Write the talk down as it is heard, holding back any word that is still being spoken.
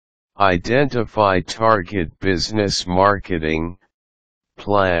Identify target business marketing,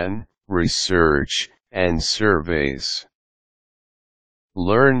 plan, research, and surveys.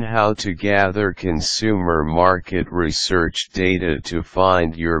 Learn how to gather consumer market research data to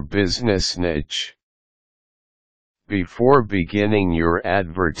find your business niche. Before beginning your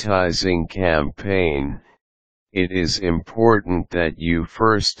advertising campaign, it is important that you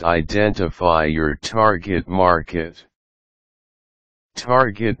first identify your target market.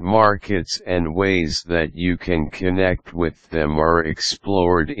 Target markets and ways that you can connect with them are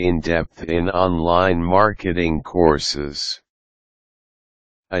explored in depth in online marketing courses.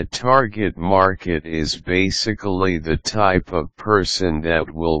 A target market is basically the type of person that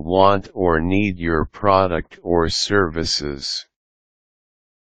will want or need your product or services.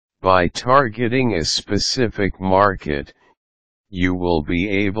 By targeting a specific market, you will be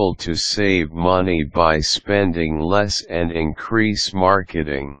able to save money by spending less and increase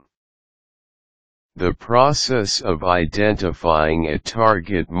marketing. The process of identifying a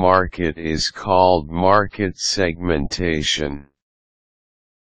target market is called market segmentation.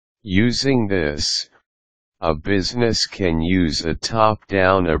 Using this, a business can use a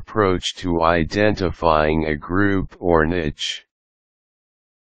top-down approach to identifying a group or niche.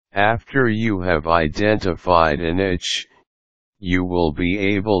 After you have identified a niche, you will be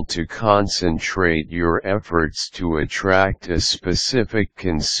able to concentrate your efforts to attract a specific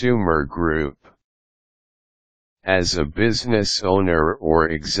consumer group. As a business owner or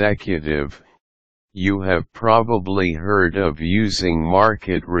executive, you have probably heard of using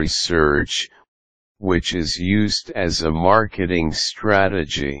market research, which is used as a marketing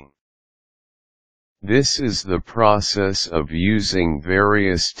strategy. This is the process of using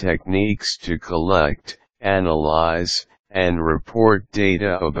various techniques to collect, analyze, and report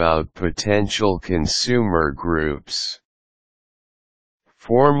data about potential consumer groups.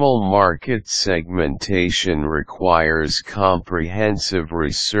 Formal market segmentation requires comprehensive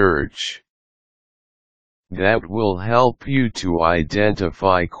research that will help you to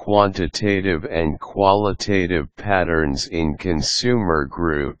identify quantitative and qualitative patterns in consumer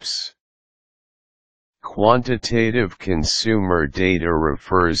groups. Quantitative consumer data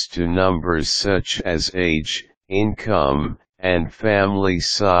refers to numbers such as age, income, and family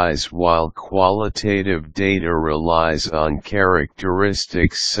size, while qualitative data relies on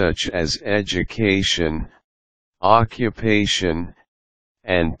characteristics such as education, occupation,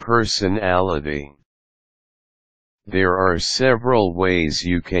 and personality. There are several ways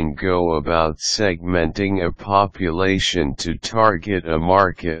you can go about segmenting a population to target a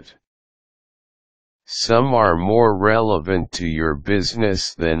market. Some are more relevant to your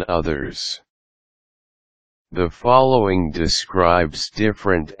business than others. The following describes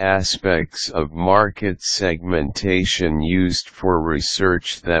different aspects of market segmentation used for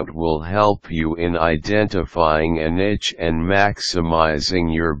research that will help you in identifying a niche and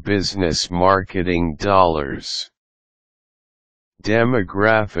maximizing your business marketing dollars.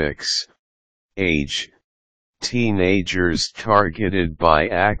 Demographics: age, teenagers targeted by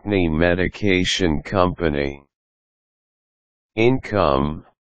acne medication company. Income: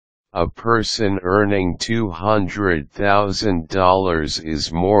 a person earning $200,000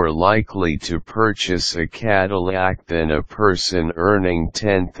 is more likely to purchase a Cadillac than a person earning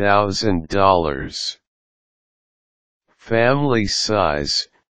 $10,000. Family size: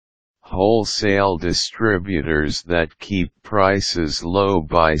 wholesale distributors that keep prices low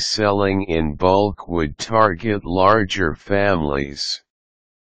by selling in bulk would target larger families.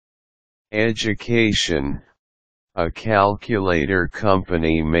 Education: a calculator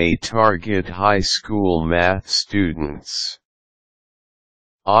company may target high school math students.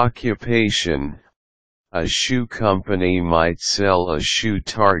 Occupation: a shoe company might sell a shoe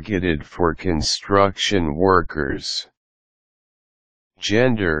targeted for construction workers.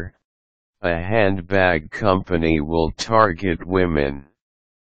 Gender: a handbag company will target women.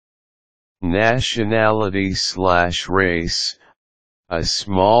 Nationality/race: a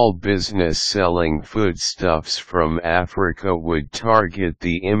small business selling foodstuffs from Africa would target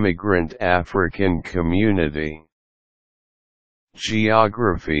the immigrant African community.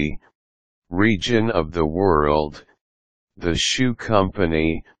 Geography: region of the world. The shoe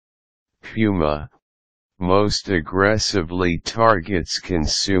company, Puma, most aggressively targets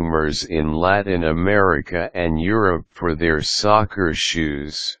consumers in Latin America and Europe for their soccer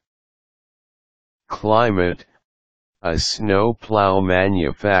shoes. Climate: a snowplow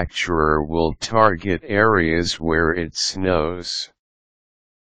manufacturer will target areas where it snows.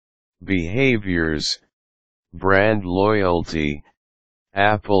 Behaviors: brand loyalty: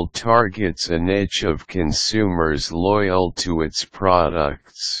 Apple targets a niche of consumers loyal to its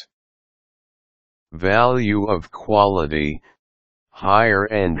products. Value of quality.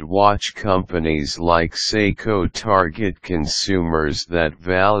 Higher-end watch companies like Seiko target consumers that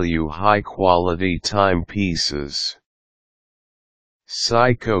value high-quality timepieces.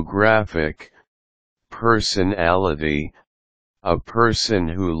 Psychographic. Personality. A person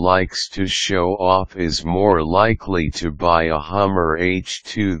who likes to show off is more likely to buy a Hummer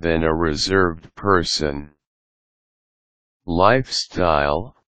H2 than a reserved person.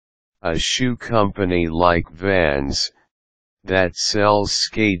 Lifestyle. A shoe company like Vans, that sells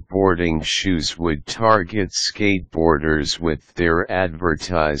skateboarding shoes, would target skateboarders with their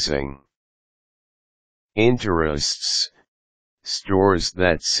advertising. Interests. Stores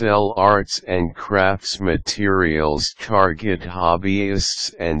that sell arts and crafts materials target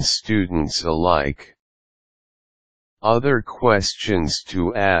hobbyists and students alike. Other questions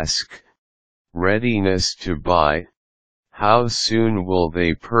to ask. Readiness to buy. How soon will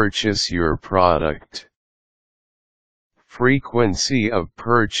they purchase your product? Frequency of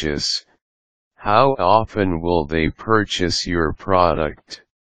purchase. How often will they purchase your product?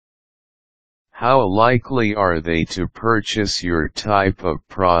 How likely are they to purchase your type of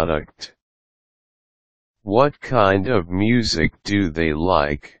product? What kind of music do they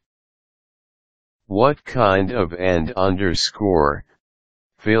like? What kind of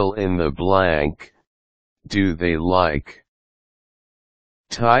fill in the blank, do they like?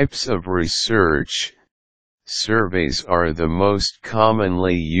 Types of research. Surveys are the most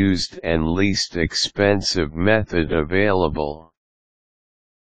commonly used and least expensive method available.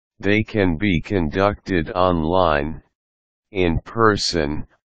 They can be conducted online, in person,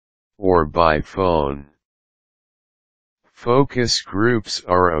 or by phone. Focus groups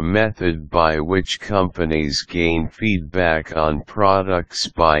are a method by which companies gain feedback on products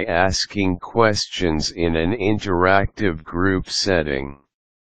by asking questions in an interactive group setting.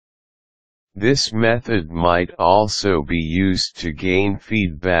 This method might also be used to gain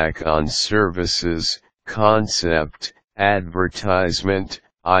feedback on services, concept, advertisement,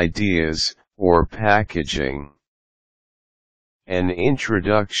 ideas, or packaging. An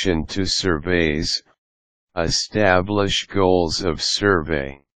introduction to surveys. Establish goals of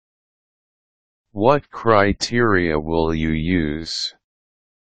survey. What criteria will you use?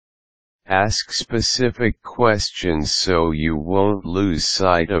 Ask specific questions so you won't lose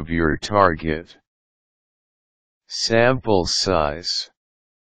sight of your target. Sample size.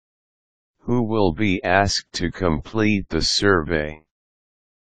 Who will be asked to complete the survey?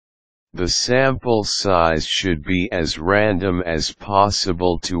 The sample size should be as random as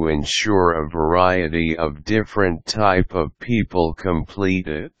possible to ensure a variety of different type of people complete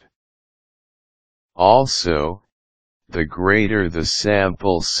it. Also, the greater the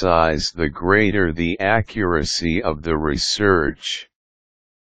sample size, the greater the accuracy of the research.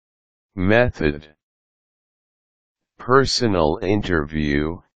 Method. Personal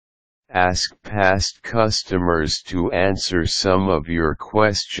interview. Ask past customers to answer some of your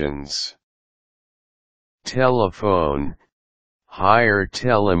questions. Telephone. Hire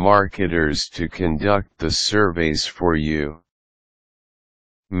telemarketers to conduct the surveys for you.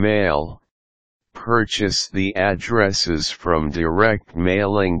 Mail. Purchase the addresses from direct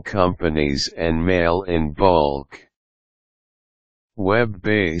mailing companies and mail in bulk.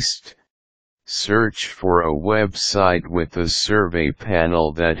 Web-based. Search for a website with a survey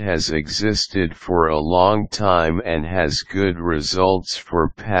panel that has existed for a long time and has good results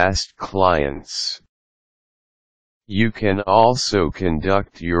for past clients. You can also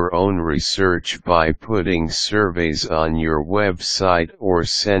conduct your own research by putting surveys on your website or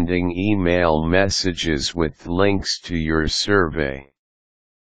sending email messages with links to your survey.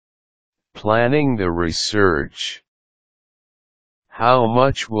 Planning the research. How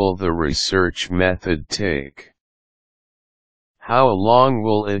much will the research method take? How long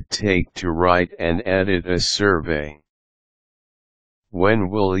will it take to write and edit a survey? When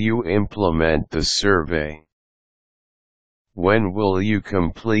will you implement the survey? When will you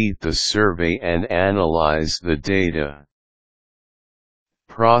complete the survey and analyze the data?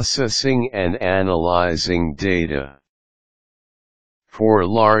 Processing and analyzing data. For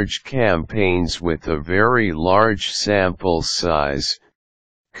large campaigns with a very large sample size,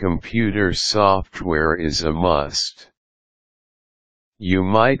 computer software is a must. You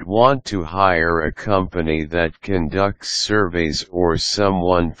might want to hire a company that conducts surveys or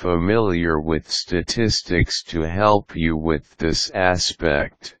someone familiar with statistics to help you with this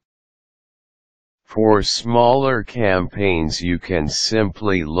aspect. For smaller campaigns, you can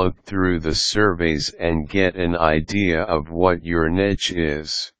simply look through the surveys and get an idea of what your niche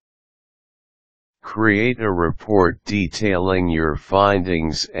is. Create a report detailing your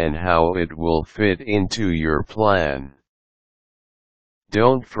findings and how it will fit into your plan.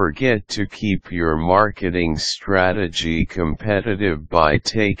 Don't forget to keep your marketing strategy competitive by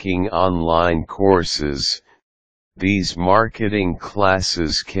taking online courses. These marketing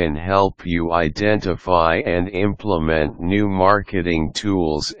classes can help you identify and implement new marketing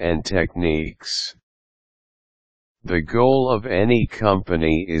tools and techniques. The goal of any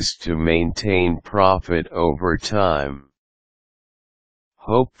company is to maintain profit over time.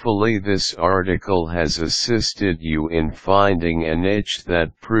 Hopefully this article has assisted you in finding a niche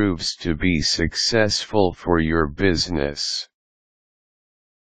that proves to be successful for your business.